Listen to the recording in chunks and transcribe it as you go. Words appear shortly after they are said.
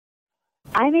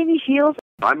I'm Amy Shields.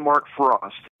 I'm Mark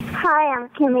Frost. Hi, I'm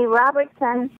Kimmy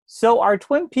Robertson. So our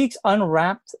Twin Peaks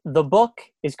Unwrapped, the book,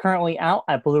 is currently out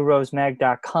at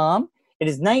bluerosemag.com. It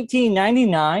is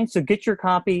 $19.99, so get your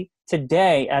copy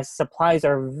today as supplies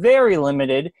are very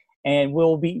limited and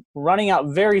will be running out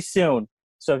very soon.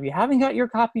 So if you haven't got your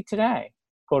copy today,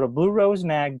 go to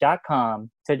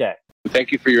bluerosemag.com today.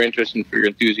 Thank you for your interest and for your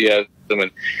enthusiasm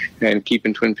and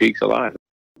keeping Twin Peaks alive.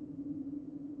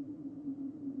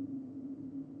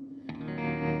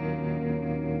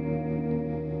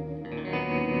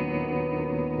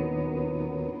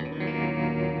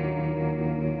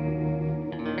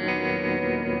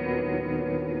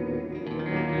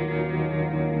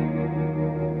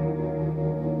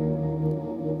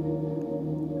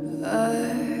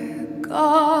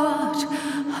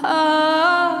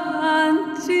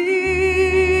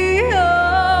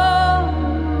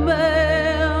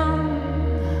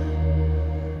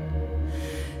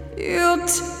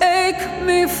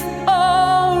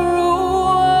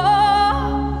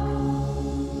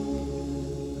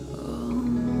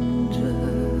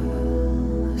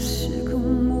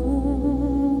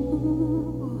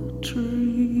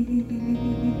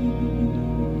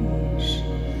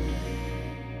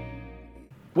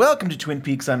 Welcome to Twin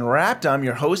Peaks Unwrapped. I'm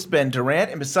your host, Ben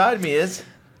Durant, and beside me is...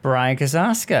 Brian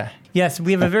Kazaska. Yes,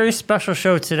 we have a very special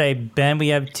show today, Ben. We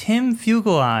have Tim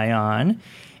Fugelei on,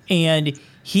 and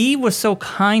he was so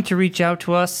kind to reach out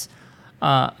to us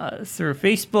through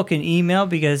Facebook and email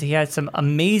because he had some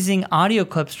amazing audio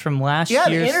clips from last year's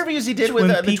the interviews he did with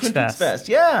the Twin Peaks Fest.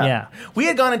 Yeah. We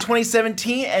had gone in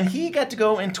 2017, and he got to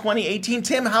go in 2018.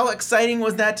 Tim, how exciting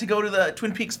was that to go to the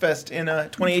Twin Peaks Fest in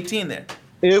 2018 there?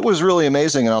 It was really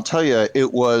amazing, and I'll tell you,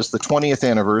 it was the 20th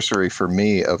anniversary for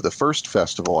me of the first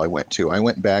festival I went to. I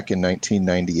went back in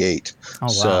 1998. Oh, wow.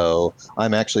 So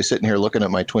I'm actually sitting here looking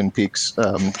at my Twin Peaks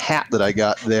hat that I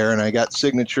got there, and I got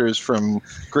signatures from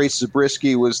Grace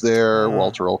Zabriskie was there,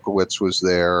 Walter Olkowitz was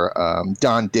there,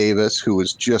 Don Davis, who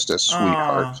was just a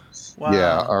sweetheart. Wow.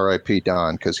 Yeah, R.I.P.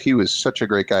 Don, because he was such a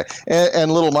great guy.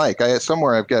 And Little Mike.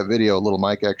 Somewhere I've got video of Little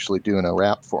Mike actually doing a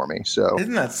rap for me. So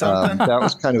isn't that something? That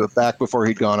was kind of back before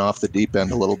he'd gone off the deep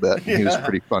end a little bit. Yeah. He was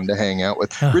pretty fun to hang out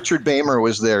with. Richard Bamer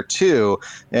was there too,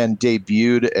 and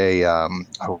debuted a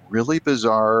really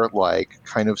bizarre, like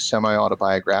kind of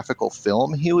semi-autobiographical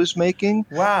film he was making.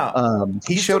 Wow.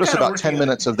 He showed us about 10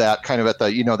 minutes of that kind of at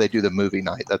the, they do the movie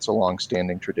night. That's a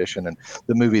long-standing tradition. And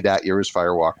the movie that year was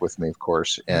Fire Walk with Me, of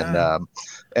course.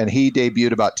 And he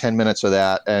debuted about 10 minutes of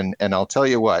that. And I'll tell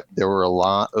you what, there were a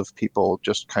lot of people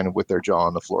just kind of with their jaw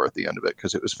on the floor at the end of it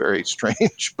because it was very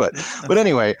strange. But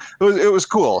anyway, it was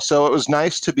cool. So it was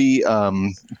nice to be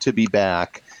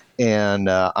back. And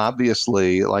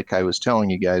obviously, like I was telling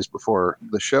you guys before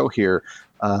the show here,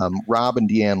 Rob and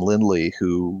Deanne Lindley,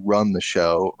 who run the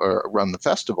show or run the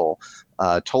festival,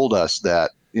 told us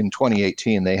that in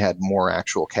 2018, they had more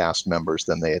actual cast members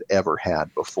than they had ever had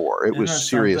before. It was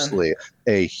seriously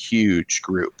a huge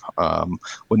group.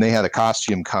 When they had a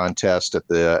costume contest at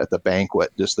the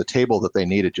banquet, just the table that they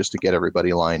needed just to get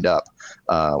everybody lined up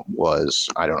was,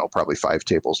 I don't know, probably 5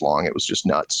 tables long. It was just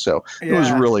nuts. So it was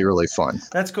really, really fun.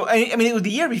 That's cool. I mean, it was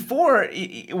the year before.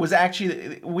 It was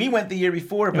actually, we went the year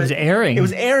before. But it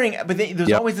was airing. But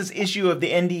there's always this issue of the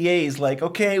NDAs. Like,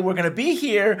 okay, we're going to be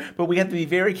here, but we have to be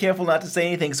very careful not to say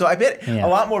anything. So I bet a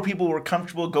lot more people were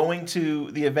comfortable going to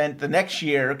the event the next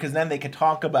year because then they could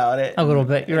talk about it. A little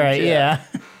bit, right? Yeah.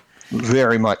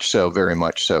 Very much so,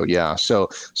 yeah. So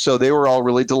they were all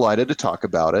really delighted to talk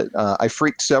about it. I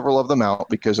freaked several of them out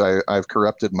because I've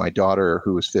corrupted my daughter,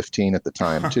 who was 15 at the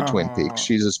time, to Twin Peaks.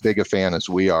 She's as big a fan as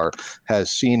we are,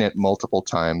 has seen it multiple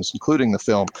times, including the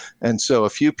film. And so a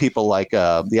few people, like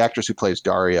the actress who plays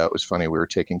Daria, it was funny, we were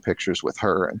taking pictures with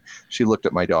her, and she looked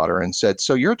at my daughter and said,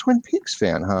 "So you're a Twin Peaks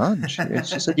fan, huh?" And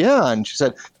she said, "Yeah." And she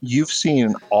said, "You've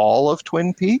seen all of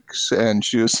Twin Peaks?" And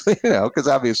she was, because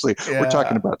obviously we're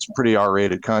talking about some pretty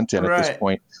R-rated content at this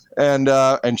point.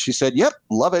 And she said, "Yep,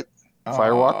 love it.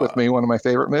 Fire Walk with Me, one of my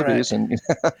favorite movies." And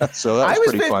so that was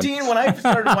pretty fun. I was 15 when I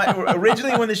started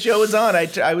originally when the show was on.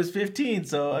 I was 15,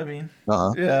 so I mean,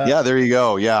 yeah, there you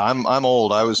go. Yeah, I'm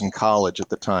old. I was in college at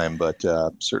the time, but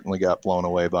certainly got blown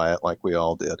away by it, like we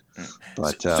all did.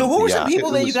 But so who were some people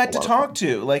that you got to talk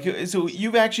to? Like, so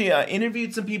you've actually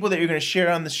interviewed some people that you're going to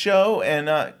share on the show, and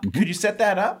could you set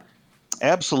that up?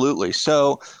 Absolutely.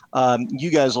 So you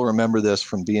guys will remember this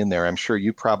from being there. I'm sure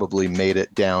you probably made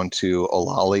it down to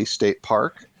Olali State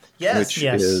Park. Yes.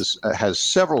 Which has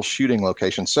several shooting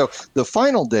locations. So the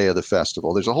final day of the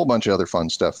festival, there's a whole bunch of other fun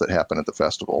stuff that happened at the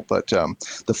festival, but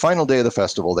the final day of the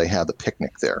festival, they had the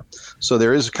picnic there. So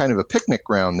there is kind of a picnic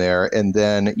ground there, and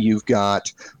then you've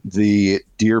got the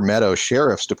Deer Meadow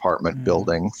Sheriff's Department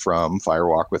building from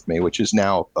Firewalk with Me, which is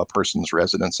now a person's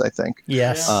residence, I think.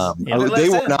 Yes. They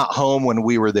were not home when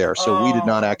we were there, so we did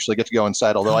not actually get to go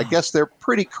inside, although I guess they're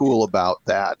pretty cool about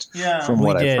that from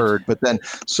what I've heard. But then,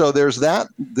 so there's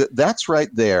that's right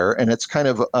there, and it's kind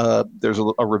of, there's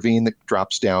a ravine that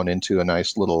drops down into a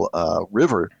nice little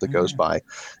river that goes by.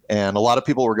 And a lot of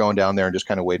people were going down there and just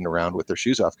kind of wading around with their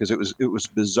shoes off because it was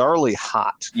bizarrely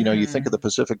hot. You know, you think of the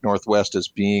Pacific Northwest as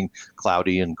being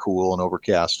cloudy and cool and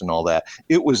overcast and all that.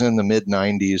 It was in the mid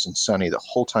 90s and sunny the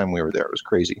whole time we were there. It was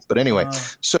crazy. But anyway,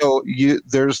 so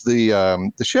there's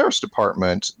the sheriff's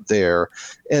department there,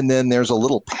 and then there's a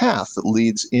little path that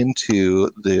leads into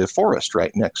the forest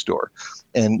right next door.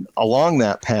 And along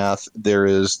that path, there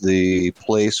is the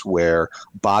place where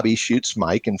Bobby shoots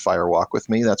Mike in Firewalk with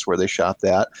Me. That's where they shot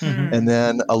that. And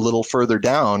then a little further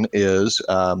down is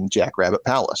Jackrabbit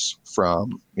Palace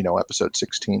from, episode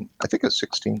 16. I think it's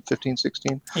 16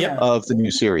 of the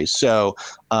new series. So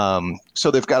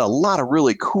so they've got a lot of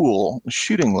really cool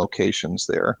shooting locations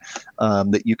there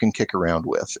that you can kick around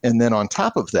with. And then on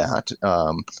top of that,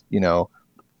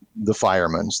 the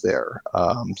firemen's there.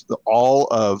 All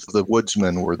of the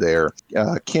woodsmen were there.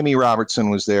 Kimmy Robertson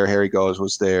was there. Harry Goes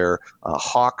was there.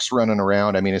 Hawks running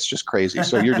around. I mean, it's just crazy.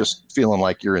 So you're just feeling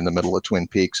like you're in the middle of Twin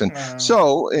Peaks. And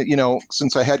so,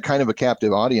 since I had kind of a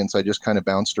captive audience, I just kind of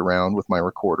bounced around with my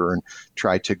recorder and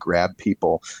tried to grab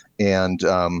people. And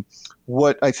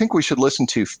what I think we should listen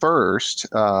to first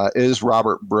is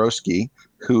Robert Broski,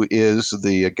 who is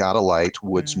the Godolite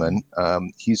woodsman.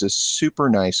 He's a super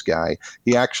nice guy.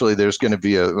 He actually, there's going to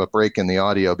be a break in the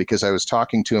audio because I was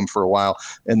talking to him for a while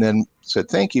and then said,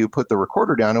 thank you, put the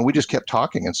recorder down, and we just kept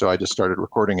talking. And so I just started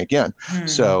recording again.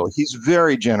 So he's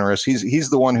very generous. He's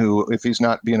the one who, if he's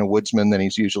not being a woodsman, then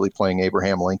he's usually playing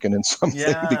Abraham Lincoln in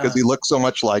something because he looks so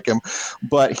much like him.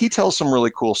 But he tells some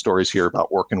really cool stories here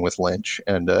about working with Lynch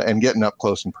and getting up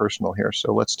close and personal here.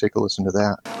 So let's take a listen to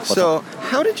that. So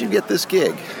how did you get this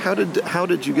gig? How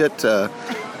did you get to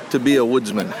be a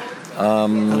woodsman? How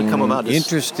did it come about?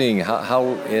 Interesting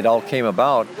how it all came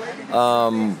about.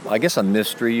 I guess a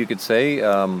mystery, you could say.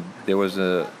 There was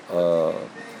a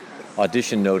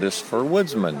audition notice for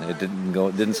woodsman. It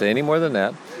didn't say any more than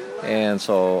that, and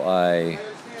so I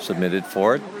submitted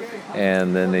for it.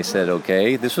 And then they said,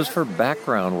 okay, this was for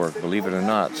background work, believe it or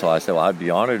not. So I said, well, I'd be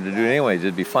honored to do it anyway.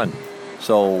 It'd be fun.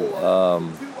 So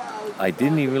I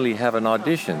didn't even really have an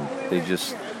audition. They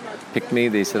just picked me.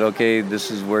 They said, okay,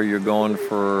 this is where you're going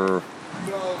for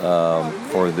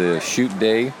the shoot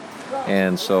day.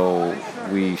 And so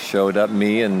we showed up,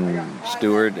 me and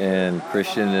Stuart and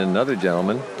Christian and another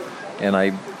gentleman, and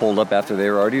I pulled up after they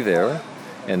were already there,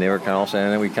 and they were kind of all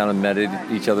saying, and we kind of met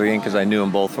each other in because I knew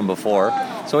them both from before.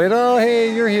 So we had, oh,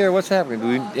 hey, you're here, what's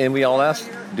happening? And we all asked,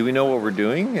 do we know what we're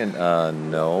doing?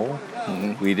 And no,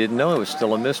 we didn't know. It was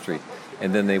still a mystery.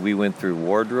 And then we went through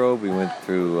wardrobe, we went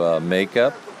through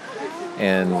makeup,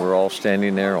 and we're all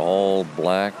standing there all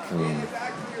black and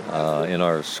in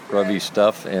our scrubby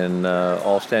stuff, and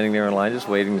all standing there in line just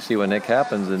waiting to see what next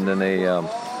happens. And then a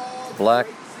black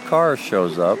car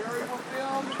shows up,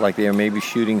 like they are maybe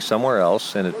shooting somewhere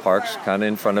else, and it parks kind of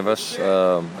in front of us,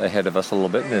 ahead of us a little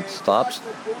bit, and it stops.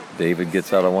 David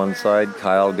gets out on one side,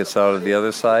 Kyle gets out of the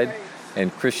other side, and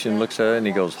Christian looks at it and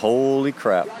he goes, holy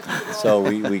crap. So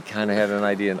we kind of had an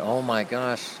idea, and oh my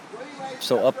gosh.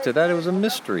 So up to that, it was a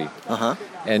mystery.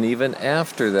 And even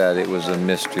after that, it was a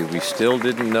mystery. We still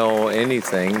didn't know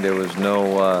anything. There was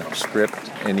no script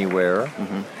anywhere.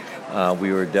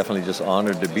 We were definitely just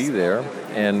honored to be there.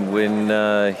 And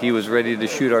when he was ready to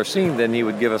shoot our scene, then he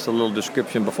would give us a little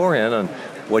description beforehand on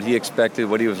what he expected,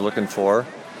 what he was looking for.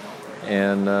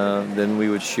 And then we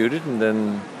would shoot it, and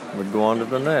then would go on to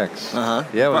the next. Yeah,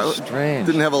 it was strange.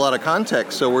 Didn't have a lot of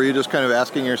context, so were you just kind of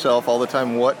asking yourself all the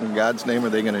time, what in God's name are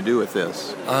they going to do with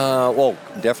this? Well,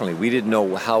 definitely. We didn't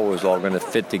know how it was all going to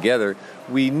fit together.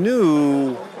 We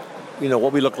knew,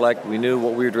 what we looked like. We knew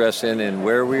what we were dressed in and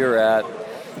where we were at,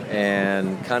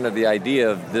 and kind of the idea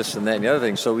of this and that and the other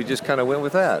thing. So we just kind of went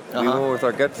with that. We went with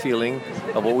our gut feeling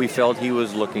of what we felt he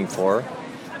was looking for,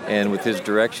 and with his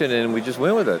direction, and we just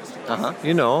went with it.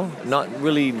 Not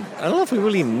really, I don't know if we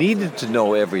really needed to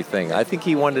know everything. I think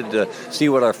he wanted to see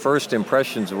what our first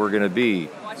impressions were going to be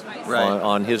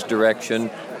on his direction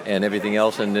and everything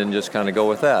else, and then just kind of go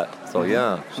with that. So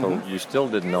you still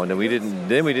didn't know, and we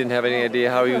didn't have any idea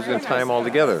how he was going to tie them all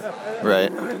together.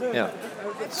 Right. Yeah.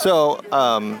 So,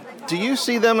 do you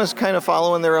see them as kind of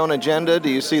following their own agenda? Do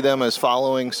you see them as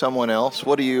following someone else?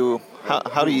 What do you...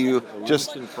 How do you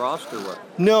just... Wilson Frost or what?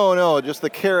 No, just the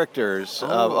characters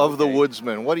of the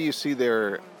woodsman. What do you see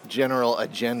their general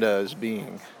agenda as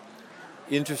being?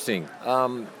 Interesting.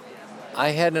 I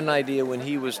had an idea when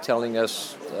he was telling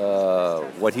us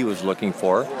what he was looking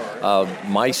for.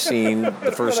 My scene,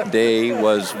 the first day,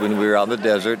 was when we were out in the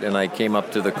desert, and I came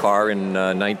up to the car in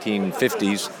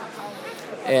 1950s,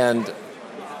 and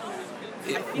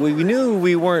we knew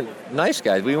we weren't nice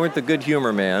guys. We weren't the good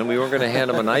humor man. We weren't going to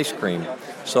hand him an ice cream.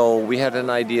 So we had an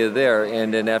idea there,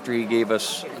 and then after he gave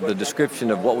us the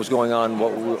description of what was going on,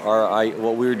 what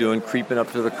we were doing, creeping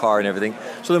up to the car and everything,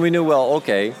 so then we knew, well,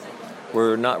 okay,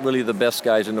 we're not really the best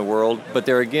guys in the world, but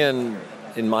there again,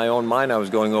 in my own mind, I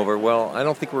was going over, well, I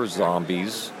don't think we're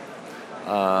zombies.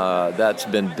 That's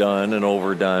been done and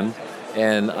overdone.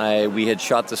 And we had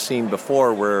shot the scene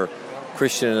before where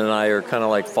Christian and I are kind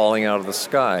of like falling out of the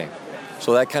sky.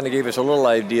 So that kind of gave us a little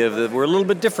idea that we're a little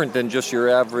bit different than just your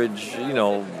average,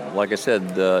 like I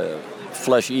said,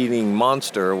 flesh-eating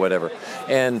monster or whatever.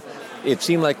 And it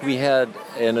seemed like we had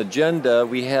an agenda,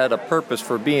 we had a purpose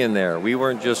for being there. We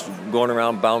weren't just going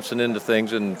around bouncing into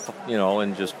things and,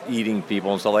 and just eating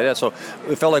people and stuff like that. So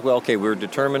it felt like, well, okay, we're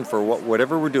determined for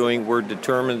whatever we're doing, we're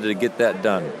determined to get that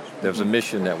done. There's a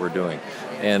mission that we're doing.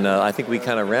 And I think we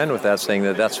kind of ran with that, saying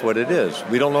that that's what it is.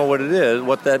 We don't know what it is,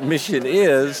 what that mission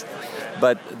is,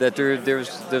 but that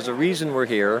there's a reason we're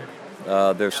here.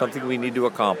 There's something we need to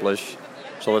accomplish,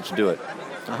 so let's do it.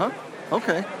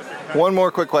 Okay. One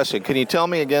more quick question. Can you tell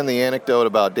me again the anecdote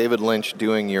about David Lynch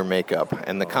doing your makeup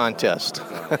and the contest?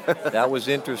 That was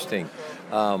interesting.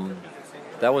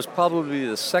 That was probably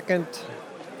the second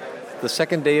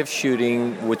day of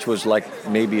shooting, which was like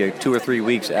maybe 2 or 3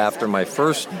 weeks after my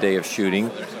first day of shooting.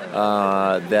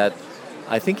 That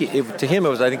I think to him it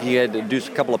was. I think he had to do a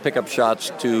couple of pickup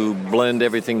shots to blend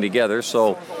everything together.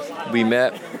 So we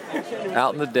met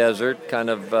out in the desert, kind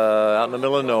of out in the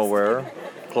middle of nowhere,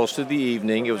 close to the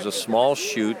evening. It was a small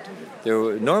shoot.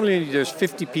 Normally there's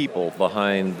 50 people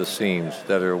behind the scenes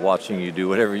that are watching you do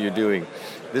whatever you're doing.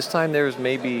 This time there's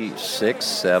maybe 6,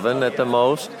 7 at the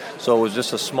most. So it was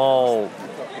just a small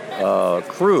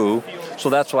crew. So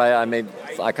that's why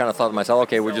I kind of thought to myself,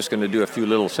 okay, we're just going to do a few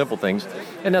little simple things.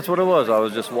 And that's what it was. I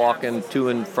was just walking to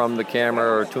and from the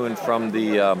camera or to and from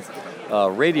the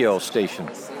radio station.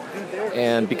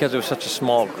 And because it was such a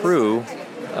small crew,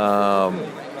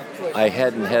 I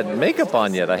hadn't had makeup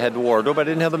on yet. I had the wardrobe, I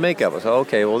didn't have the makeup. I said,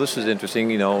 okay, well, this is interesting.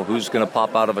 Who's going to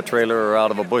pop out of a trailer or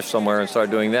out of a bush somewhere and start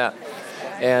doing that?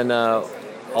 And all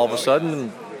of a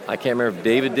sudden, I can't remember if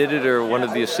David did it or one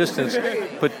of the assistants,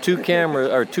 put 2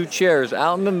 chairs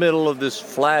out in the middle of this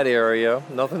flat area,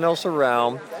 nothing else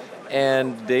around.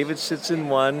 And David sits in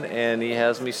one, and he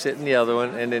has me sit in the other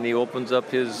one, and then he opens up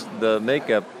the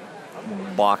makeup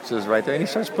boxes right there, and he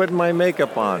starts putting my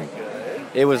makeup on.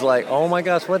 It was like, oh my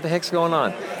gosh, what the heck's going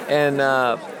on? And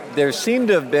there seemed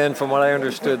to have been, from what I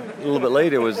understood a little bit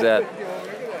later, was that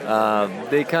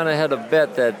they kind of had a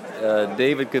bet that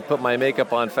David could put my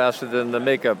makeup on faster than the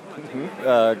makeup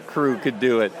crew could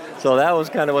do it. So that was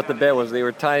kind of what the bet was. They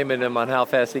were timing him on how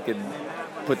fast he could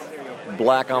put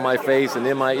black on my face and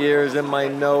in my ears, in my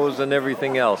nose, and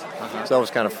everything else. So that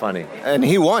was kind of funny. And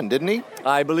he won, didn't he?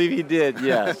 I believe he did,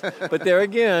 yes. But there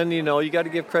again, you got to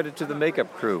give credit to the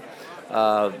makeup crew.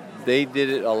 They did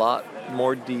it a lot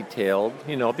more detailed,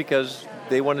 because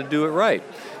they want to do it right.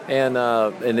 And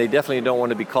they definitely don't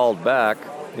want to be called back.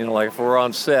 Like if we're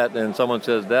on set and someone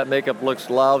says, that makeup looks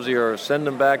lousy, or send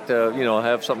them back to,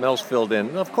 have something else filled in.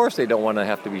 And of course they don't want to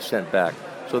have to be sent back.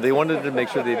 So they wanted to make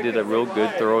sure they did a real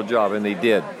good, thorough job, and they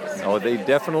did. They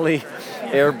definitely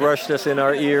airbrushed us in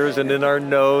our ears and in our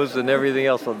nose and everything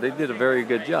else. So they did a very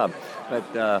good job.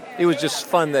 But it was just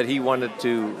fun that he wanted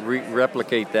to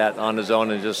replicate that on his own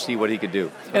and just see what he could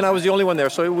do. And I was the only one there,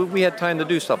 so we had time to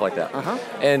do stuff like that.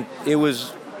 And it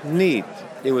was neat.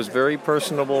 It was very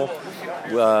personable.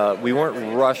 We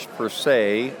weren't rushed per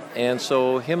se, and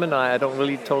so him and I don't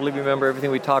really totally remember everything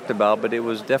we talked about, but it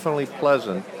was definitely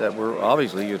pleasant that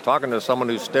you're talking to someone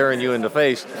who's staring you in the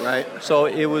face. Right. So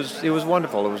it was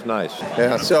wonderful. It was nice.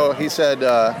 Yeah. So he said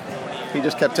he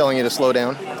just kept telling you to slow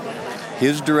down.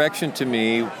 His direction to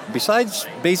me, besides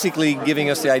basically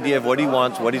giving us the idea of what he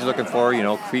wants, what he's looking for,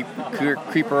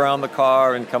 creep around the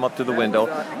car and come up to the window,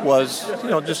 was,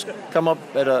 just come up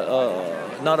at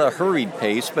not a hurried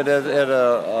pace, but at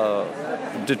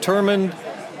a determined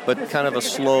but kind of a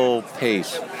slow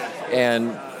pace.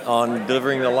 And on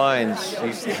delivering the lines,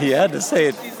 he had to say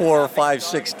it 4, 5,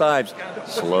 6 times.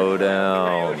 Slow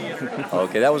down.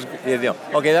 Okay, that was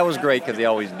great because they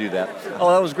always do that. Oh,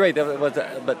 that was great.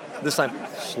 But this time,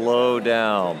 slow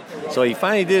down. So he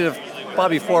finally did it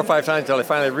probably 4 or 5 times until I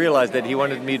finally realized that he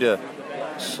wanted me to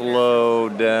slow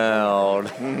down.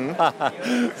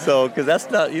 So, because that's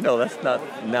not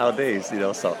nowadays,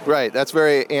 so. Right, that's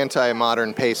very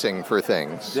anti-modern pacing for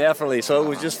things. Definitely. So it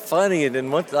was just funny. And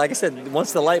then, once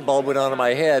the light bulb went on in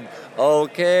my head,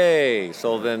 okay.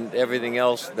 So then everything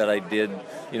else that I did,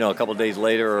 a couple of days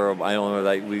later, or I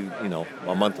don't know,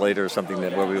 a month later or something,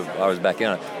 I was back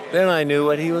in it. Then I knew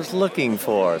what he was looking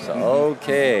for. So,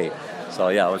 okay. So,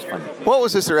 yeah, it was fun. What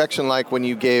was this direction like when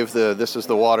you gave the "This is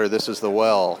the water, this is the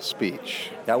well" speech?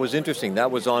 That was interesting.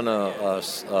 That was on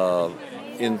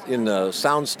in the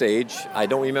sound stage. I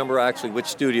don't remember actually which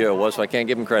studio it was, so I can't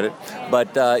give him credit.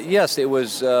 But, yes, it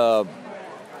was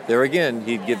there again.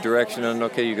 He'd give direction on,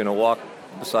 okay, you're going to walk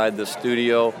beside the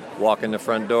studio, walk in the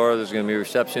front door. There's going to be a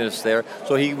receptionist there.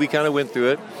 So we kind of went through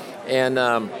it.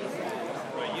 And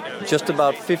just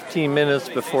about 15 minutes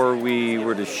before we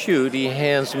were to shoot, he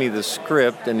hands me the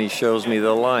script and he shows me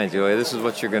the lines. This is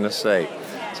what you're going to say.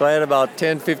 So I had about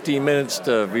 10, 15 minutes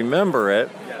to remember it,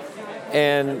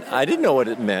 and I didn't know what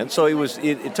it meant. So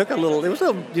it took a little,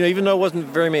 even though it wasn't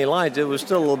very many lines, it was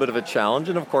still a little bit of a challenge.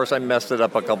 And of course, I messed it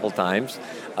up a couple times.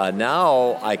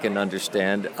 Now I can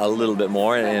understand a little bit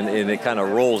more, and it kind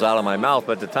of rolls out of my mouth.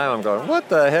 But at the time, I'm going, what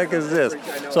the heck is this?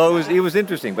 So it was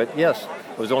interesting. But yes,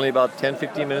 it was only about 10,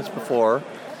 15 minutes before.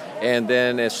 And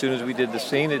then as soon as we did the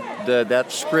scene,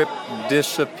 that script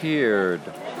disappeared.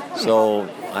 So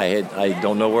I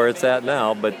don't know where it's at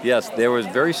now. But yes, there was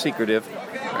very secretive.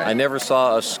 I never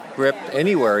saw a script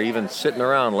anywhere, even sitting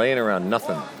around, laying around,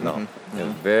 nothing. No, It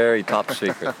was very top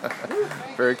secret.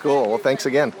 Very cool. Well, thanks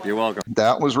again. You're welcome.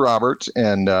 That was Robert,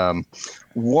 and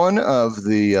one of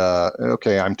the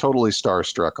I'm totally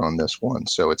starstruck on this one,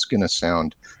 so it's going to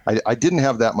sound. I didn't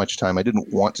have that much time. I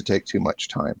didn't want to take too much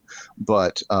time,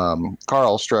 but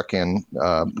Carl Strucken,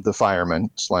 the fireman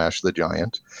 / the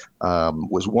giant,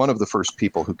 was one of the first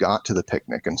people who got to the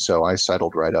picnic, and so I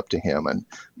sidled right up to him and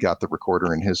got the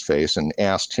recorder in his face and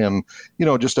asked him,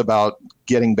 just about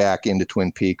getting back into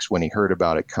Twin Peaks when he heard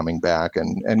about it coming back,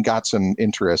 and got some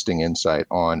interesting insight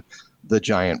on the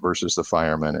giant versus the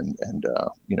fireman, and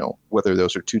whether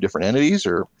those are two different entities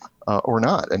or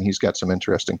not. And he's got some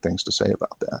interesting things to say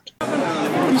about that.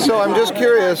 So I'm just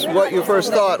curious what you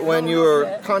first thought when you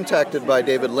were contacted by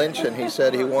David Lynch and he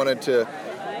said he wanted to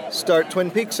start Twin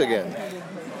Peaks again.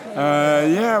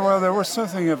 Well, there was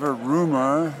something of a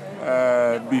rumor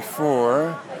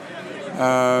before.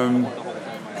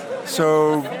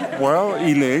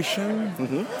 Elation.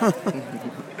 Mm-hmm.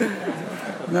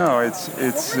 No, it's.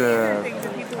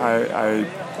 I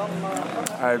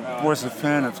was a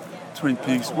fan of Twin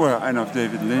Peaks, and of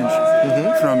David Lynch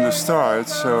from the start.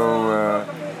 So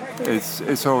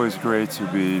it's always great to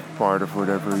be part of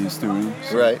whatever he's doing.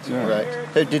 So, right. yeah. Right.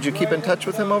 Hey, did you keep in touch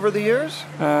with him over the years?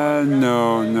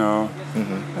 No.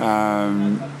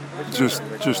 Mm-hmm.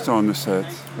 Just on the set.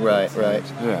 Right.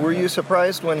 Yeah. Were you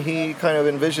surprised when he kind of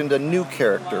envisioned a new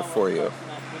character for you?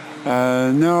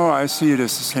 No, I see it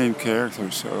as the same character.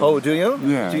 So. Oh, do you?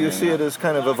 Yeah. Do you see it as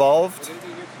kind of evolved?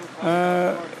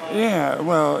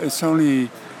 Well, it's only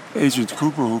Agent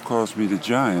Cooper who calls me the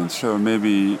Giant, so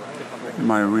maybe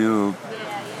my real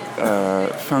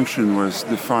function was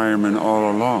the fireman all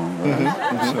along. Right?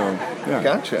 Mm-hmm. So, yeah.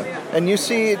 Gotcha. And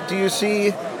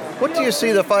what do you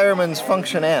see the fireman's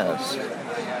function as?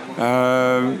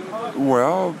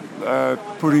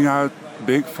 Putting out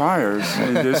big fires.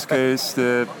 In this case,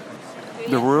 the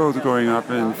world going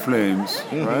up in flames,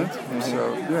 right? Mm-hmm.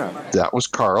 So, yeah. That was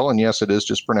Carl, and yes, it is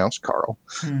just pronounced Carl.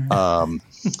 Mm-hmm.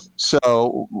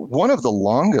 So one of the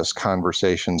longest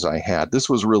conversations I had, this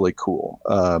was really cool,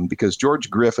 because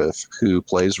George Griffith, who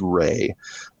plays Ray,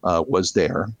 was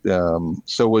there.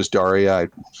 So was Daria.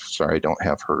 I don't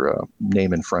have her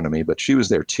name in front of me, but she was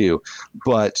there too.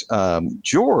 But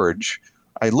George,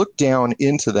 I looked down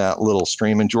into that little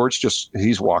stream, and George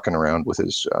he's walking around with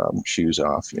his shoes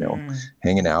off,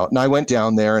 hanging out. And I went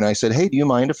down there and I said, hey, do you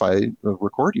mind if I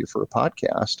record you for a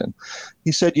podcast? And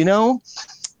he said,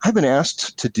 I've been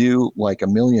asked to do like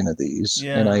 1 million of these,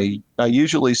 and I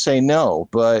usually say no,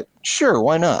 but sure,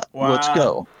 why not? Wow. Let's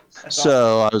go.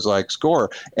 So I was like,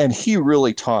 score. And he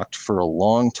really talked for a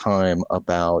long time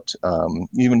about,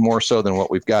 even more so than what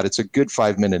we've got. It's a good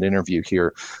 5-minute interview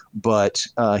here, but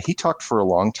he talked for a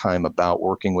long time about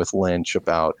working with Lynch,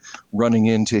 about running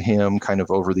into him kind of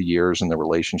over the years and the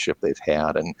relationship they've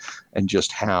had, and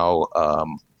just how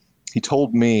he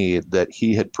told me that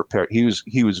he had prepared. He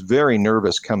was very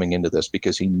nervous coming into this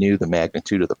because he knew the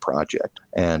magnitude of the project,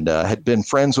 and had been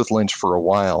friends with Lynch for a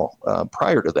while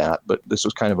prior to that. But this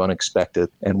was kind of unexpected.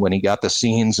 And when he got the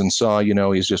scenes and saw,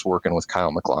 he's just working with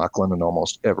Kyle MacLachlan in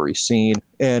almost every scene,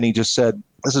 and he just said,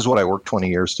 this is what I worked 20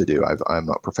 years to do. I'm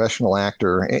a professional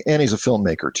actor, and he's a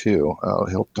filmmaker too.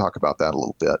 He'll talk about that a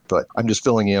little bit, but I'm just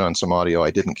filling in on some audio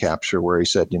I didn't capture where he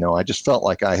said, I just felt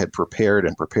like I had prepared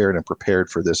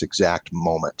for this exact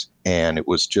moment. And it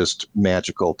was just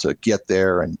magical to get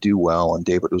there and do well. And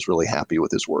David was really happy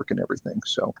with his work and everything.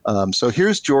 So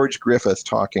here's George Griffith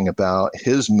talking about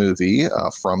his movie,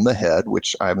 From the Head,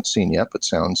 which I haven't seen yet, but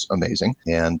sounds amazing,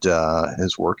 and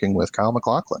is working with Kyle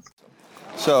MacLachlan.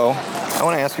 So I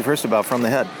want to ask you first about From the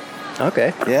Head.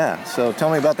 Okay. Yeah, so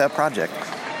tell me about that project.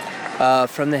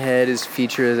 From the Head is a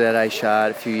feature that I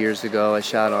shot a few years ago. I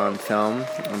shot on film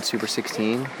on Super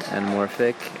 16 and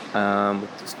Morphic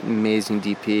with this amazing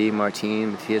DP,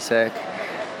 Martin Matiasek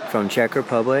from Czech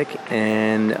Republic.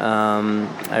 And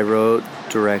I wrote,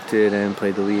 directed, and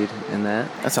played the lead in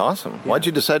that. That's awesome. Yeah. Why'd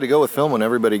you decide to go with film when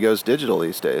everybody goes digital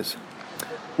these days?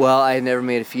 Well, I had never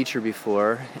made a feature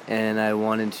before, and I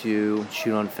wanted to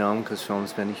shoot on film because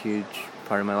film's been a huge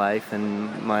part of my life and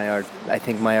I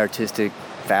think my artistic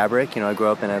fabric. I grew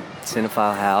up in a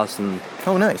cinephile house and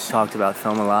nice. Talked about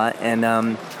film a lot. And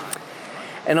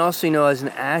also, as an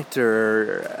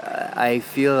actor, I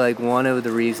feel like one of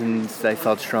the reasons I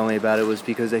felt strongly about it was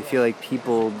because I feel like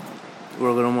people were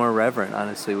a little more reverent,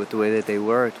 honestly, with the way that they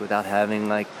worked without having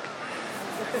like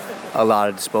a lot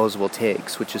of disposable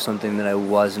takes, which is something that I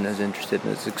wasn't as interested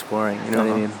in as exploring. You know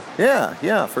what I mean?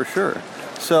 Yeah, for sure.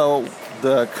 So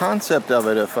the concept of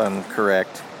it, if I'm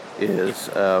correct, is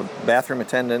a bathroom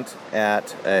attendant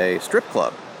at a strip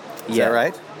club. Is that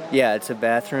right? Yeah, it's a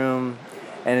bathroom,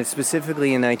 and it's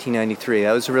specifically in 1993.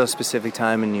 That was a real specific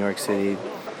time in New York City,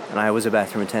 and I was a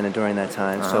bathroom attendant during that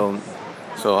time. So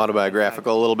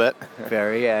autobiographical a little bit?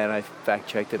 Very, and I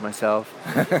fact-checked it myself.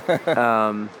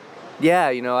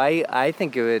 I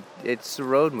think of it, it's a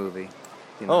road movie.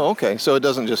 Oh, okay. So it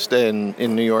doesn't just stay in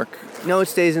New York? No, it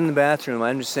stays in the bathroom.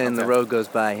 I'm just saying the road goes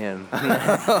by him.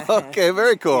 Okay,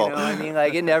 very cool.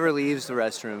 It never leaves the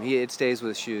restroom. It stays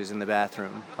with shoes in the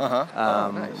bathroom.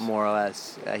 Nice. More or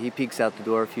less. He peeks out the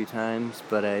door a few times,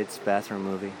 but it's a bathroom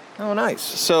movie. Oh, nice.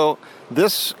 So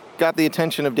this got the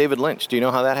attention of David Lynch. Do you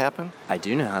know how that happened? I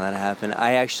do know how that happened.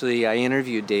 I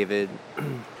interviewed David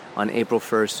on April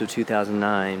 1st of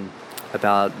 2009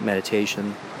 about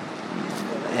meditation.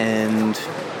 And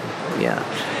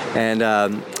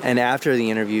after the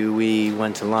interview, we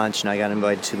went to lunch, and I got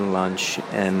invited to the lunch,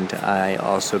 and I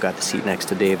also got the seat next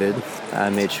to David. I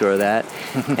made sure of that.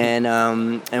 And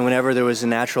whenever there was a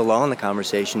natural lull in the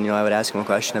conversation, I would ask him a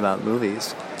question about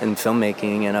movies and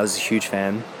filmmaking, and I was a huge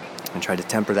fan. I tried to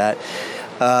temper that.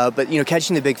 But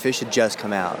Catching the Big Fish had just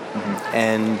come out,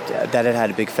 and that had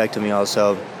a big effect on me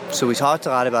also. So we talked a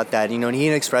lot about that, and he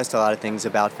had expressed a lot of things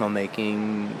about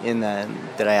filmmaking in that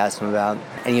I asked him about.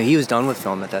 And he was done with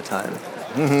film at that time.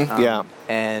 For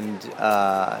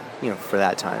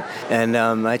that time. And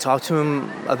I talked to him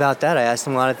about that. I asked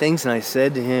him a lot of things, and I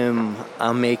said to him,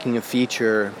 I'm making a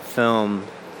feature film,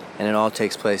 and it all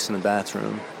takes place in the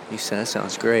bathroom. He said, that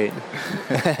sounds great.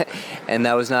 And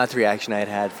that was not the reaction I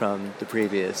had from the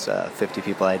previous 50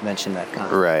 people I had mentioned that con.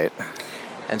 Right.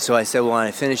 And so I said, well, when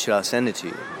I finish it, I'll send it to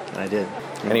you. And I did.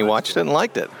 And he watched it and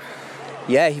liked it.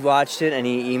 Yeah, he watched it, and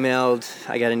he emailed.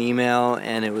 I got an email,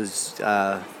 and it was,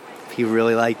 he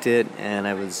really liked it, and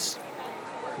I was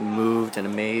moved and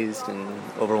amazed and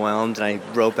overwhelmed. And I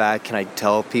wrote back, can I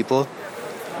tell people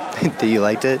that you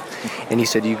liked it? And he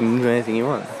said, you can do anything you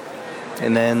want.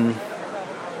 And then,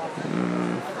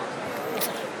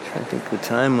 trying to think of the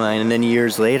timeline, and then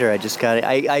years later, I just got it.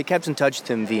 I kept in touch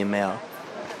with him via mail,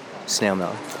 snail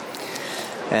mail.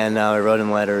 And I wrote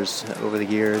him letters over the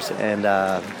years, and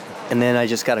then I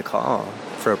just got a call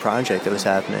for a project that was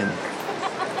happening.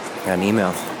 I got an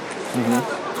email.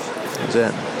 That was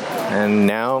it. And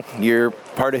now you're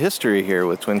part of history here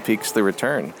with Twin Peaks: The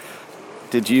Return.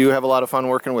 Did you have a lot of fun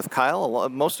working with Kyle?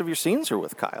 Most of your scenes are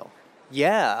with Kyle.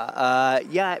 Yeah,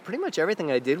 pretty much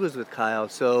everything I did was with Kyle.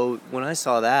 So when I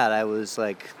saw that, I was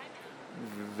like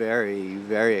very,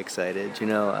 very excited,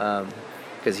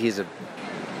 because he's a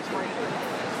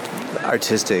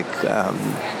artistic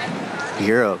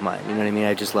hero of mine. You know what I mean?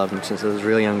 I just loved him since I was a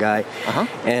really young guy.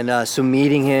 And so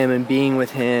meeting him and being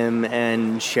with him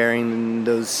and sharing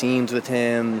those scenes with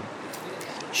him,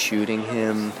 shooting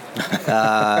him,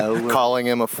 calling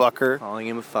him a fucker,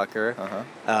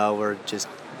 were just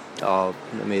all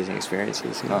amazing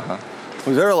experiences.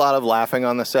 Was there a lot of laughing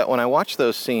on the set? When I watch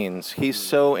those scenes, he's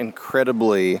so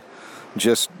incredibly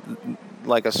just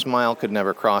like a smile could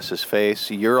never cross his face.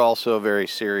 You're also very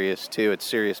serious too. It's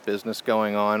serious business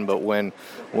going on, but when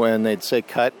they'd say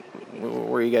cut,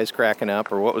 were you guys cracking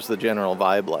up, or what was the general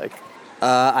vibe like?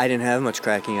 I didn't have much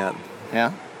cracking up.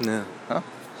 Yeah? No. Huh?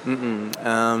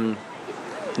 No.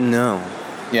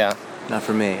 Yeah. Not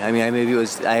for me. I mean,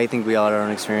 I think we all had our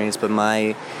own experience, but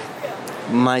my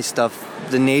stuff,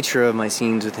 the nature of my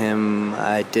scenes with him,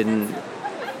 I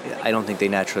don't think they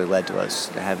naturally led to us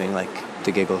having like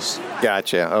the giggles.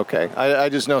 Gotcha. Okay. I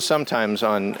just know sometimes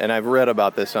and I've read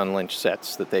about this on Lynch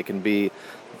sets, that they can be,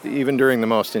 even during the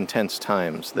most intense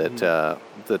times, that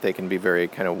they can be very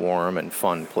kind of warm and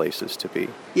fun places to be.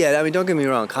 Yeah, I mean, don't get me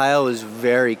wrong. Kyle was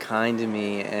very kind to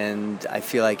me, and I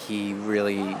feel like he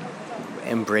really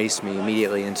embraced me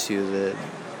immediately into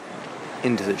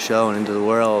the show and into the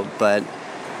world. But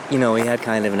you know, we had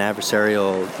kind of an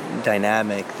adversarial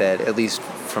dynamic that, at least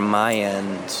from my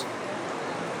end,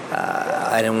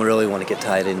 I didn't really want to get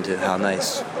tied into how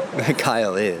nice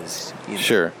Kyle is. You know?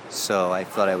 Sure. So I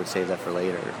thought I would save that for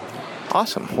later.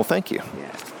 Awesome. Well, thank you.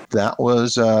 Yeah. That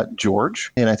was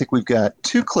George, and I think we've got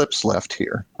 2 clips left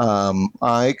here.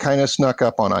 I kind of snuck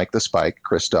up on Ike the Spike,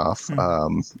 Christoph. I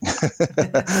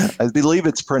believe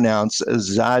it's pronounced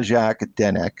Zajac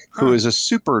Denek, who is a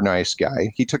super nice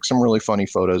guy. He took some really funny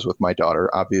photos with my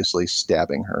daughter, obviously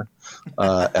stabbing her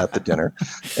at the dinner.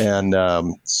 And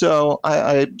so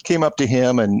I came up to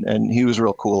him, and he was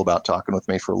real cool about talking with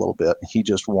me for a little bit. He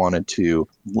just wanted to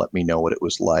let me know what it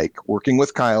was like working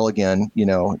with Kyle again. You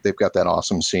know, they've got that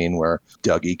awesome scene where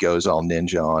Dougie goes all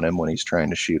ninja on him when he's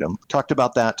trying to shoot him. Talked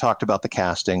about that, talked about the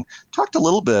casting, talked a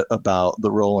little bit about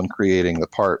the role in creating the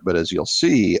part, but as you'll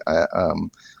see,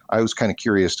 I was kind of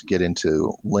curious to get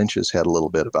into Lynch's head a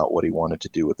little bit about what he wanted to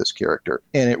do with this character.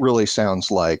 And it really sounds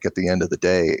like at the end of the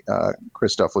day,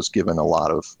 Christoph was given a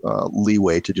lot of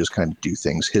leeway to just kind of do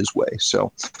things his way.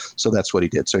 So that's what he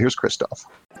did. So here's Christoph.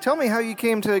 Tell me how you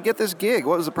came to get this gig.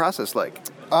 What was the process like?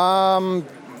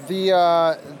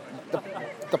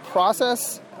 The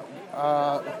process,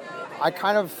 I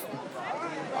kind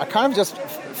of just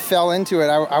fell into it.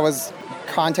 I was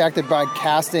contacted by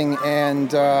casting,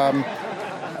 and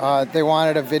they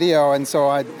wanted a video, and so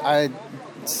I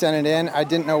sent it in. I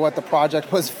didn't know what the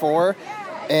project was for,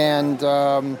 and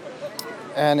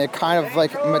it kind of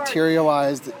like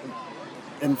materialized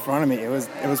in front of me. It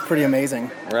was pretty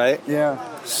amazing. Right? Yeah.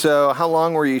 So how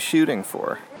long were you shooting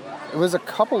for? It was a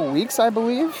couple weeks, I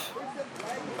believe,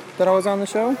 that I was on the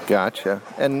show. Gotcha.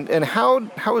 And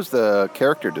how is the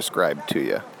character described to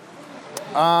you?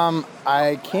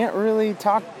 I can't really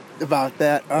talk about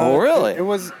that. Oh, really? It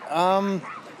was,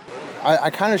 I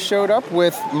kind of showed up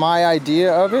with my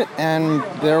idea of it, and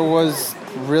there was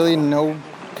really no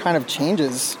kind of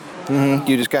changes. Mm-hmm.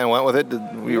 You just kind of went with it?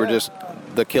 You were just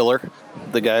the killer?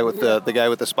 The guy with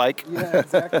the spike? Yeah,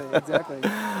 exactly.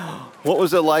 What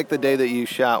was it like the day that you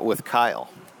shot with Kyle?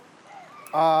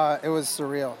 It was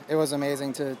surreal. It was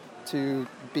amazing to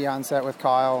be on set with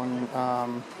Kyle, and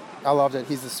I loved it.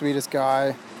 He's the sweetest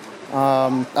guy.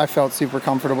 I felt super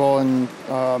comfortable, and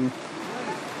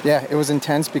yeah, it was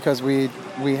intense because we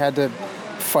had to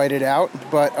fight it out,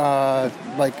 but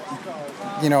like,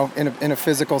 you know, in a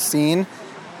physical scene.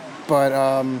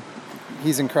 But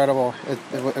he's incredible.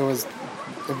 It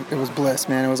was bliss,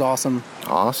 man. It was awesome.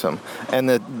 Awesome. And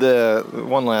the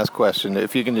one last question,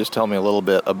 if you can just tell me a little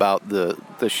bit about the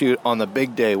shoot on the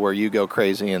big day where you go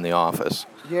crazy in the office.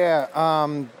 Yeah,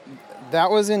 that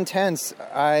was intense.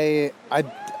 I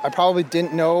probably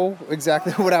didn't know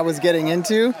exactly what I was getting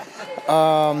into,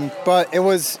 but it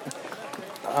was.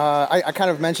 I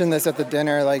kind of mentioned this at the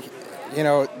dinner, like, you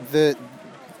know, the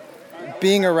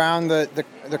being around the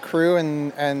crew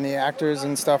and the actors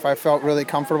and stuff, I felt really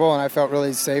comfortable, and I felt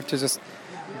really safe to just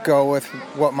go with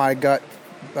what my gut,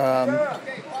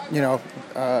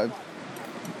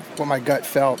 what my gut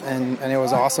felt, and it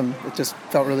was awesome. It just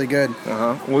felt really good.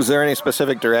 Uh-huh. Was there any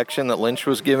specific direction that Lynch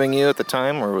was giving you at the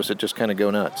time, or was it just kind of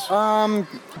go nuts?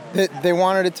 They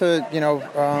wanted it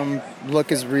to,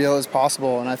 look as real as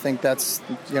possible, and I think that's,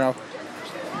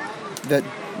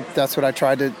 that's what I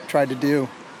tried to do.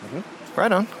 Mm-hmm.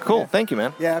 Right on. Cool. Yeah. Thank you,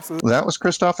 man. Yeah, absolutely. That was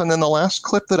Christoph. And then the last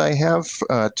clip that I have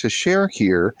to share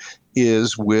here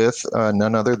is with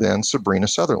none other than Sabrina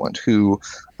Sutherland, who,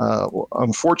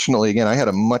 unfortunately, again, I had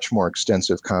a much more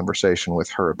extensive conversation with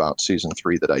her about season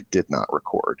 3 that I did not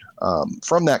record.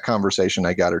 From that conversation,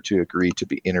 I got her to agree to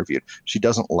be interviewed. She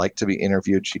doesn't like to be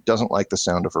interviewed. She doesn't like the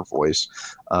sound of her voice.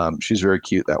 She's very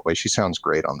cute that way. She sounds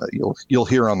great on the. You'll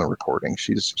hear on the recording.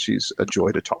 She's a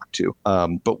joy to talk to.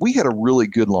 But we had a really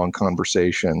good long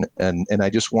conversation, and I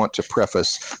just want to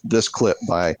preface this clip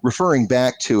by referring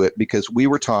back to it because we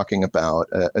were talking talking about,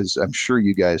 as I'm sure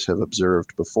you guys have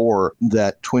observed before,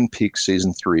 that Twin Peaks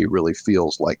Season 3 really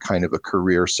feels like kind of a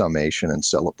career summation and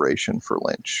celebration for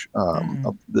Lynch.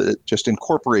 It just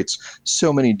incorporates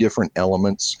so many different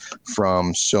elements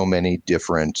from so many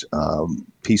different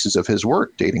pieces of his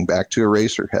work dating back to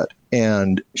Eraserhead.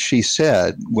 And she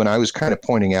said, when I was kind of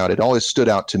pointing out, it always stood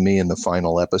out to me in the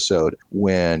final episode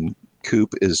when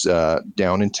Coop is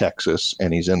down in Texas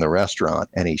and he's in the restaurant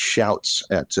and he shouts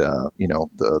at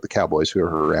the cowboys who are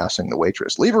harassing the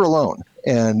waitress, "Leave her alone."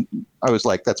 And I was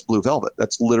like, that's Blue Velvet.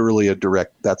 That's literally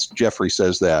that's Jeffrey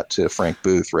says that to Frank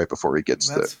Booth right before he gets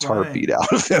the tar beat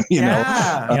out of him, you know?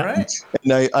 Right.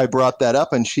 And I brought that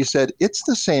up and she said, it's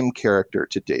the same character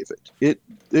to David. It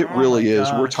really is.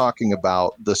 Gosh. We're talking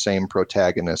about the same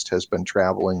protagonist has been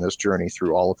traveling this journey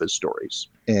through all of his stories.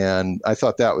 And I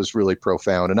thought that was really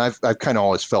profound. And I've kind of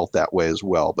always felt that way as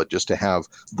well. But just to have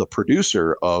the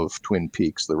producer of Twin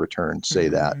Peaks, The Return, say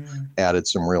that added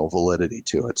some real validity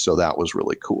to it. So that was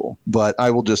really cool. But I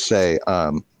will just say,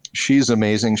 she's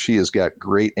amazing. She has got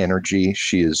great energy.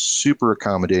 She is super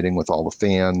accommodating with all the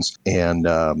fans. And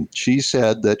she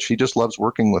said that she just loves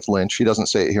working with Lynch. She doesn't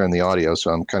say it here in the audio,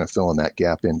 so I'm kind of filling that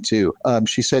gap in too.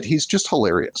 She said he's just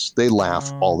hilarious. They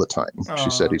laugh all the time. She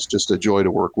said he's just a joy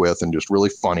to work with and just really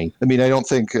funny. I mean, I don't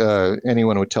think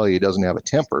anyone would tell you he doesn't have a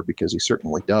temper, because he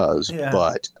certainly does. Yeah.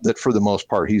 But that for the most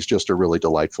part, he's just a really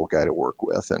delightful guy to work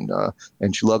with.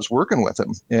 And she loves working with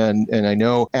him. And I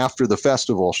know after the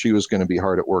festival, she was going to be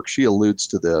hard at work. She alludes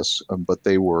to this, but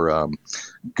they were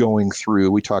going through,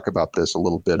 we talk about this a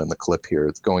little bit in the clip here,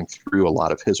 it's going through a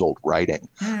lot of his old writing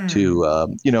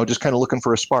to, just kind of looking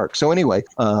for a spark. So anyway,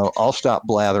 I'll stop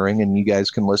blathering and you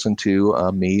guys can listen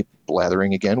to me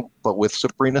blathering again, but with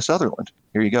Sabrina Sutherland.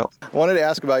 Here you go. I wanted to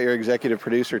ask about your executive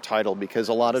producer title, because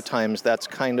a lot of times that's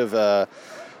kind of a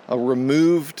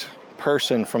removed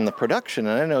person from the production,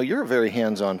 and I know you're a very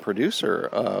hands-on producer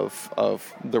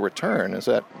of The Return. Is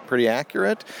that pretty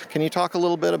accurate? Can you talk a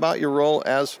little bit about your role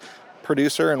as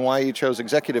producer and why you chose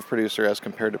executive producer as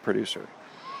compared to producer?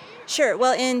 Sure.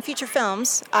 Well, in feature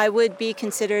films, I would be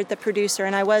considered the producer,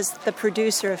 and I was the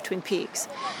producer of Twin Peaks.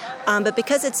 But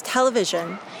because it's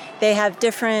television, they have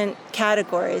different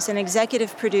categories. An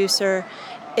executive producer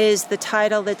is the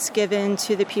title that's given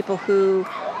to the people who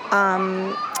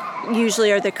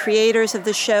usually are the creators of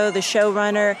the show, the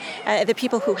showrunner, the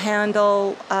people who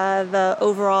handle the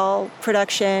overall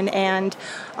production and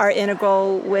are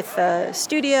integral with the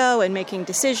studio and making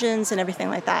decisions and everything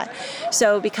like that.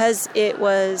 So because it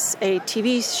was a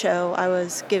TV show, I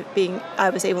was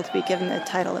able to be given the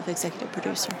title of executive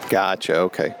producer. Gotcha,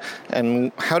 okay.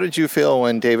 And how did you feel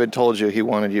when David told you he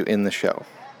wanted you in the show?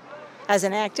 As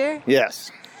an actor?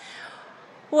 Yes.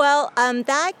 Well,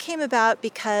 that came about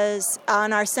because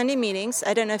on our Sunday meetings,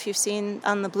 I don't know if you've seen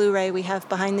on the Blu-ray we have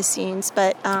behind the scenes,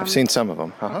 but... I've seen some of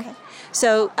them. Uh-huh. Okay.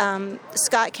 So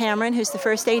Scott Cameron, who's the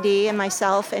first AD, and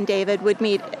myself and David would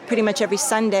meet pretty much every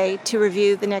Sunday to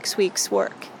review the next week's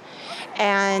work.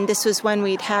 And this was when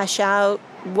we'd hash out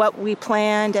what we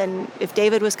planned and if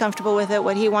David was comfortable with it,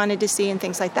 what he wanted to see and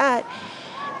things like that.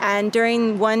 And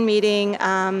during one meeting,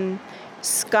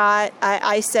 Scott,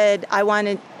 I said I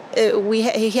wanted...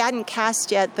 he hadn't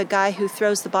cast yet the guy who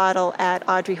throws the bottle at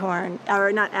Audrey Horne,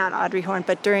 or not at Audrey Horne,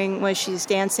 but when she's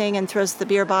dancing and throws the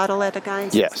beer bottle at a guy.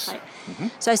 Yes. Mm-hmm.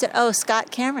 So I said, Scott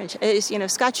Cameron,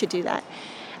 Scott should do that.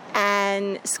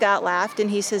 And Scott laughed and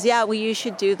he says, yeah, well, you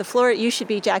should do you should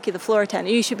be Jackie the floor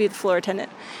attendant. You should be the floor attendant.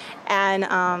 And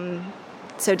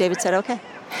so David said, okay.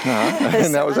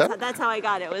 And that was that? That's how I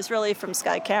got it. It was really from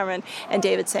Scott Cameron and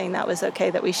David saying that was okay,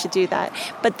 that we should do that.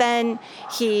 But then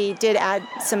he did add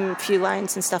some few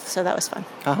lines and stuff, so that was fun.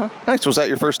 Uh-huh. Nice. Was that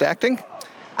your first acting?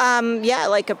 Yeah,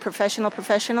 like a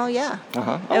professional, yeah.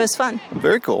 Uh-huh. It was fun.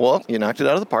 Very cool. Well, you knocked it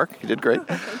out of the park. You did great. Oh,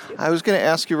 thank you. I was going to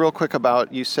ask you real quick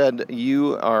about, you said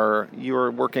you are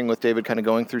working with David, kind of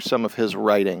going through some of his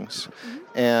writings. Mm-hmm.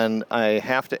 And I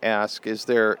have to ask, is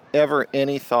there ever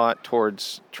any thought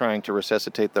towards trying to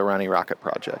resuscitate the Ronnie Rocket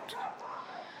project?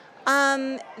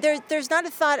 There's not a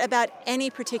thought about any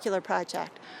particular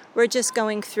project. We're just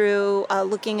going through,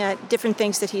 looking at different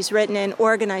things that he's written and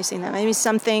organizing them. I mean,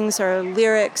 some things are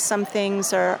lyrics, some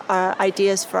things are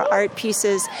ideas for art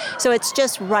pieces. So it's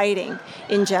just writing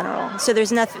in general. So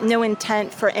there's no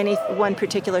intent for any one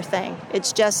particular thing.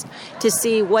 It's just to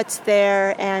see what's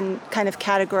there and kind of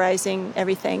categorizing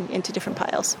everything into different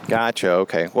piles. Gotcha,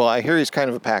 okay. Well, I hear he's kind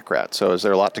of a pack rat, so is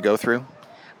there a lot to go through?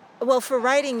 Well, for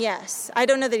writing, yes. I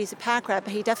don't know that he's a pack rat,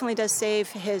 but he definitely does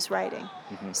save his writing.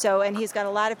 Mm-hmm. So, and he's got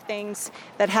a lot of things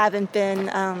that haven't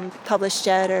been published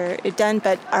yet or done,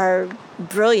 but are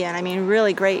brilliant. I mean,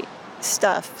 really great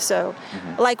stuff. So,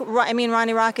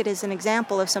 Ronnie Rocket is an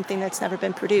example of something that's never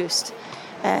been produced.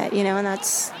 And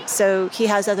that's so he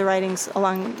has other writings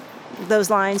along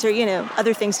those lines, or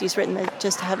other things he's written that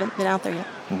just haven't been out there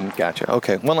yet. Gotcha.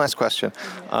 Okay, one last question.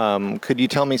 Could you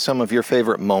tell me some of your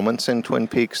favorite moments in Twin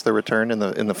Peaks: The Return in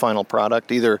the final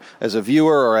product, either as a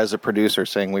viewer or as a producer,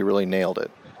 saying we really nailed it?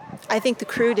 I think the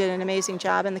crew did an amazing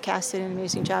job, and the cast did an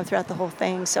amazing job throughout the whole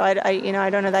thing. So I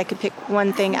don't know that I could pick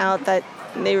one thing out that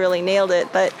they really nailed it.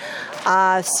 But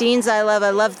scenes I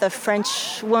love the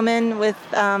French woman with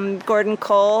Gordon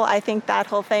Cole. I think that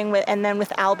whole thing, and then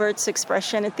with Albert's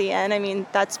expression at the end, I mean,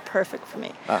 that's perfect for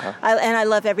me. I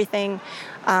love everything,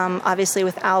 obviously,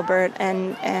 with Albert,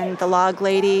 and the log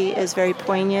lady is very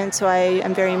poignant. So I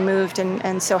am very moved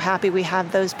and so happy we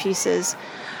have those pieces.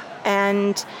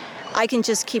 And I can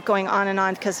just keep going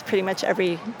on because pretty much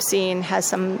every scene has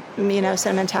some,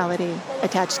 sentimentality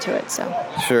attached to it. So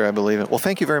sure, I believe it. Well,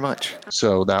 thank you very much.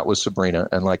 So that was Sabrina,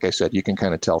 and like I said, you can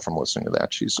kind of tell from listening to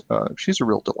that she's a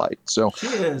real delight. So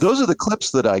those are the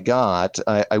clips that I got.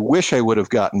 I wish I would have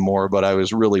gotten more, but I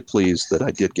was really pleased that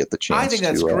I did get the chance. I think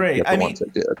that's great. Get the ones I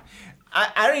did.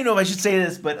 I don't even know if I should say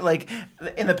this, but like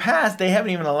in the past, they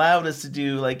haven't even allowed us to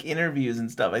do like interviews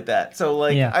and stuff like that. So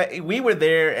like we were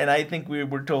there, and I think we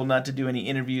were told not to do any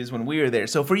interviews when we were there.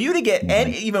 So for you to get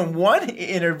even one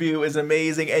interview is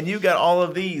amazing, and you got all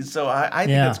of these. So I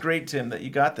think that's great, Tim, that you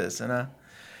got this. And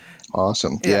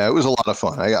Awesome. Yeah, it was a lot of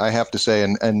fun. I have to say,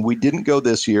 and we didn't go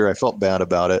this year. I felt bad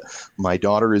about it. My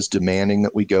daughter is demanding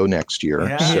that we go next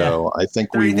year. So I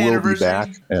think we will be back,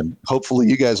 and hopefully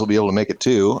you guys will be able to make it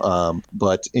too.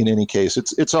 But in any case,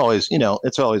 it's always,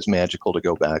 it's always magical to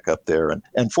go back up there.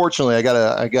 And fortunately, I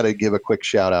gotta give a quick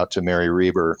shout out to Mary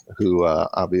Reber, who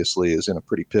obviously is in a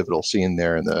pretty pivotal scene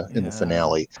there in the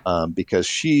finale, because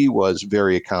she was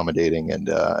very accommodating,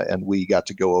 and we got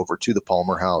to go over to the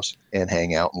Palmer House and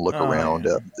hang out and look around.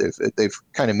 They've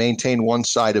kind of maintained one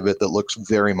side of it that looks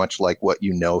very much like what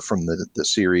you know from the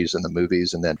series and the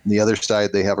movies, and then the other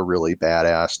side they have a really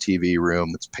badass TV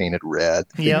room that's painted red,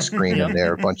 big screen in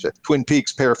there, a bunch of Twin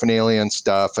Peaks paraphernalia and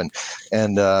stuff, and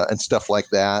stuff like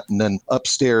that. And then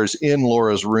upstairs in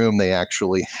Laura's room, they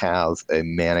actually have a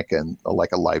mannequin,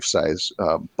 like a life-size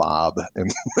Bob,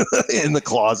 in the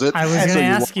closet. I was going to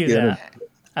ask you that.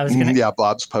 Yeah,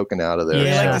 Bob's poking out of there.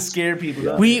 They like to scare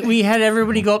people. We had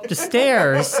everybody go up the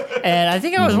stairs, and I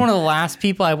think I was one of the last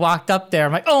people. I walked up there.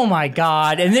 I'm like, oh my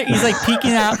God. And he's like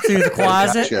peeking out through the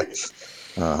closet.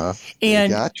 Gotcha.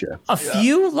 And gotcha. A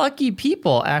few lucky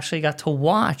people actually got to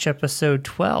watch episode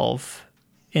 12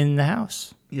 in the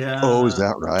house. Yeah. Oh, is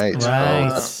that right? Right. Oh,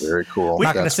 that's very cool. I'm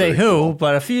not going to say who,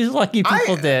 but a few lucky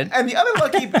people did. And the other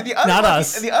lucky, Not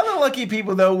us. The other lucky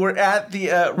people though were at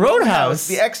the Roadhouse,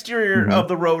 the exterior of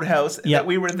the Roadhouse. That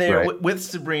we were there with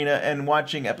Sabrina and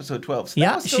watching episode 12. So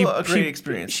that was still a great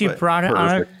experience. She brought it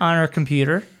on her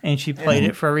computer and she played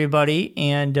it for everybody,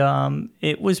 and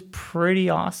it was pretty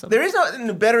awesome. There is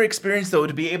no better experience though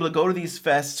to be able to go to these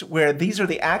fests where these are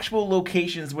the actual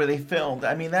locations where they filmed.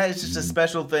 I mean, that is just a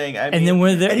special thing. And then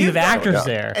when you have actors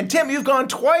there. And Tim, you've gone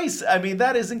twice. I mean,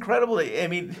 that is incredible. I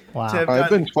mean, wow. I've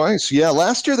been twice. Yeah,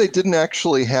 last year they didn't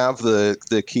actually have the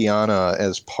Kiana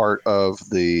as part of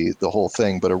the whole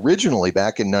thing, but originally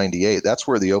back in '98, that's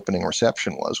where the opening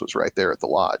reception was right there at the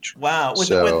lodge. Wow, with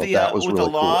that with was really the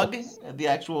log, cool. The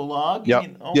actual log.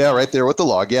 Yep. Right there with the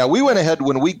log. Yeah, we went ahead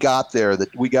when we got there.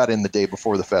 That we got in the day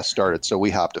before the fest started, so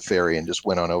we hopped a ferry and just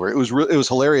went on over. It was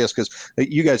hilarious because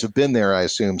you guys have been there, I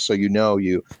assume, so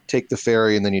you take the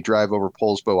ferry and then you drive over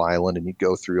Polsbo Island and you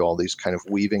go through all these kind of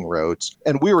weaving roads.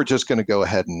 And we were just going to go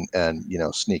ahead and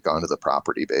sneak onto the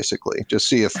property, basically, just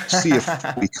see if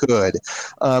we could.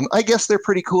 I guess they're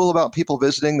pretty cool about people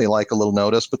visiting. They like a little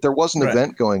notice, but there was an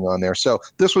event going on there. So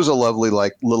this was a lovely,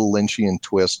 like, little Lynchian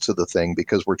twist to the thing,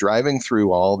 because we're driving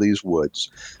through all these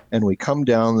woods and we come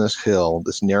down this hill,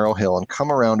 this narrow hill, and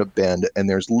come around a bend, and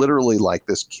there's literally like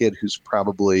this kid who's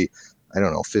probably, I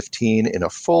don't know, 15, in a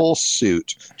full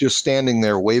suit, just standing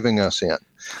there waving us in.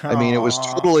 I mean, it was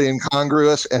totally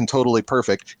incongruous and totally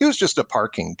perfect. He was just a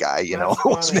parking guy, It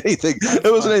wasn't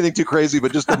anything too crazy,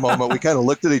 but just a moment. We kind of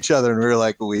looked at each other and we were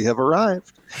like, we have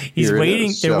arrived. He's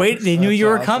waiting. They're waiting. They knew you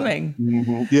were coming.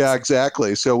 Mm-hmm. Yeah,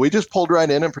 exactly. So we just pulled right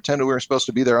in and pretended we were supposed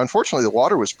to be there. Unfortunately, the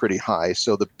water was pretty high,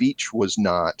 so the beach was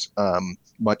not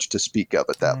much to speak of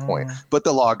at that point. But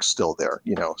the log's still there,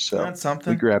 So that's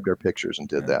something. We grabbed our pictures and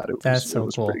did that. It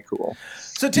was pretty cool.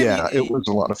 So Tim, it was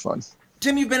a lot of fun.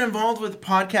 Tim, you've been involved with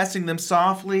Podcasting Them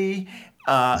Softly.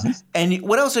 And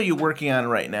what else are you working on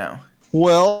right now?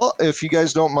 Well, if you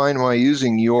guys don't mind my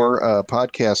using your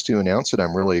podcast to announce it,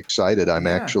 I'm really excited. I'm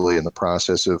actually in the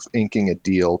process of inking a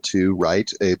deal to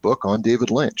write a book on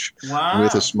David Lynch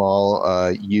with a small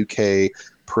UK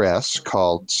press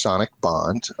called Sonic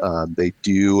Bond. They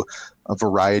do a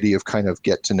variety of kind of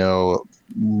get-to-know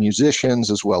musicians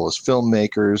as well as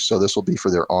filmmakers. So this will be for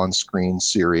their on-screen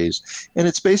series. And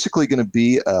it's basically going to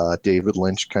be David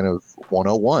Lynch kind of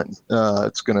 101.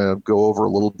 It's going to go over a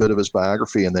little bit of his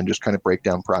biography and then just kind of break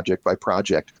down project by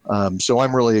project. So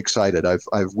I'm really excited.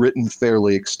 I've written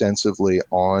fairly extensively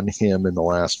on him in the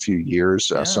last few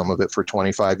years, some of it for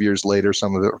 25 years later,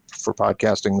 some of it for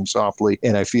Podcasting Them Softly.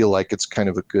 And I feel like it's kind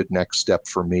of a good next step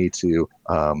for me to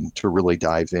really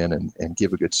dive in and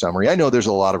give a good summary. I know there's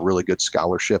a lot of really good scholarship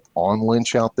on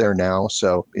Lynch out there now.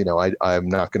 So, I'm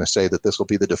not going to say that this will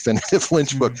be the definitive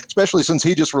Lynch book, especially since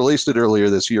he just released it earlier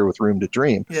this year with Room to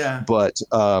Dream. Yeah. But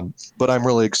I'm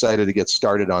really excited to get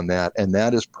started on that. And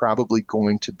that is probably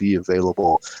going to be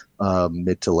available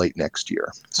mid to late next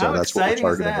year. So How that's what we're exciting is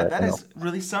targeting that? right That now. is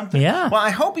really something. Yeah. Well,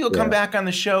 I hope you'll come Yeah. back on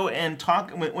the show and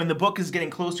talk when the book is getting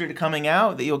closer to coming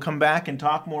out, that you'll come back and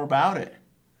talk more about it.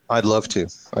 I'd love to.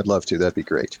 That'd be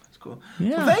great. That's cool.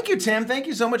 Yeah. Well, thank you, Tim. Thank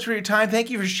you so much for your time. Thank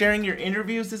you for sharing your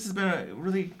interviews. This has been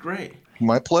really great.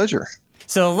 My pleasure.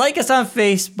 So like us on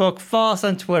Facebook, follow us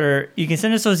on Twitter. You can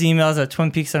send us those emails at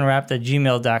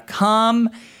twinpeaksunwrapped@gmail.com.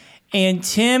 And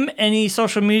Tim, any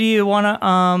social media you want to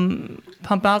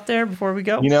pump out there before we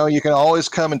go? You can always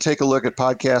come and take a look at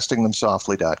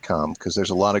podcastingthemsoftly.com because there's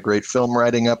a lot of great film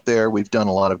writing up there. We've done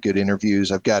a lot of good interviews.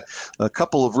 I've got a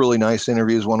couple of really nice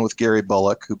interviews, one with Gary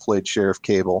Bullock, who played Sheriff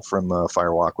Cable from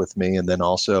Firewalk with me, and then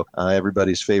also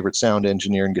everybody's favorite sound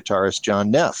engineer and guitarist,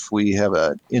 John Neff. We have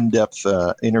an in-depth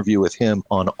interview with him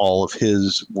on all of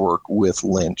his work with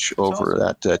Lynch over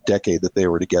that decade that they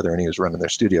were together and he was running their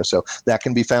studio. So that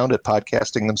can be found at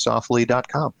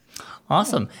podcastingthemsoftly.com.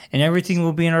 Awesome. And everything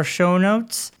will be in our show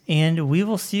notes. And we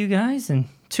will see you guys in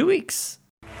 2 weeks.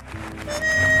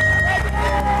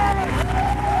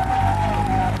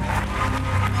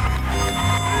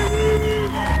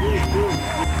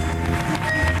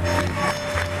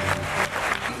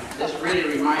 This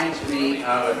really reminds me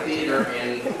of a theater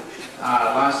in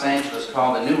Los Angeles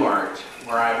called the New Art,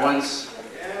 where I once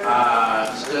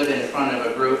stood in front of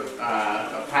a group,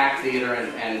 a packed theater,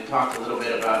 and talked a little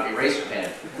bit about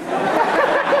Eraserhead.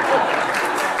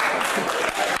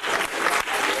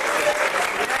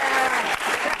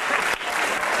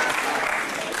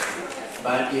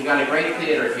 But you've got a great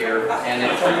theater here, and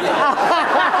it turned out...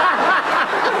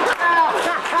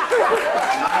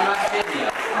 No, I'm not kidding you.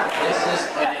 This is,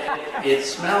 it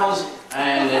smells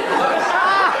and it looks...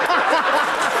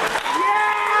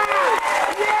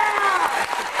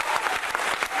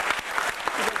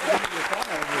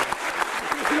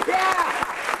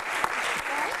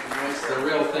 It's the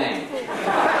real thing.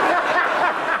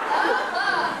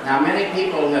 Now, many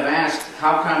people have asked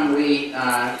how come we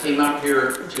came up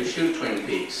here to shoot Twin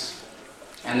Peaks.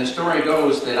 And the story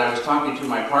goes that I was talking to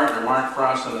my partner, Mark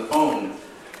Frost, on the phone,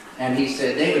 and he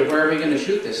said, "David, where are we going to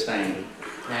shoot this thing?"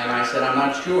 And I said, "I'm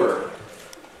not sure."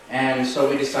 And so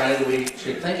we decided we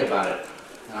should think about it.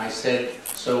 And I said,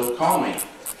 "So call me."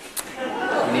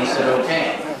 And he said,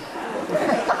 "Okay."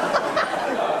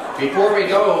 Before we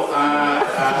go,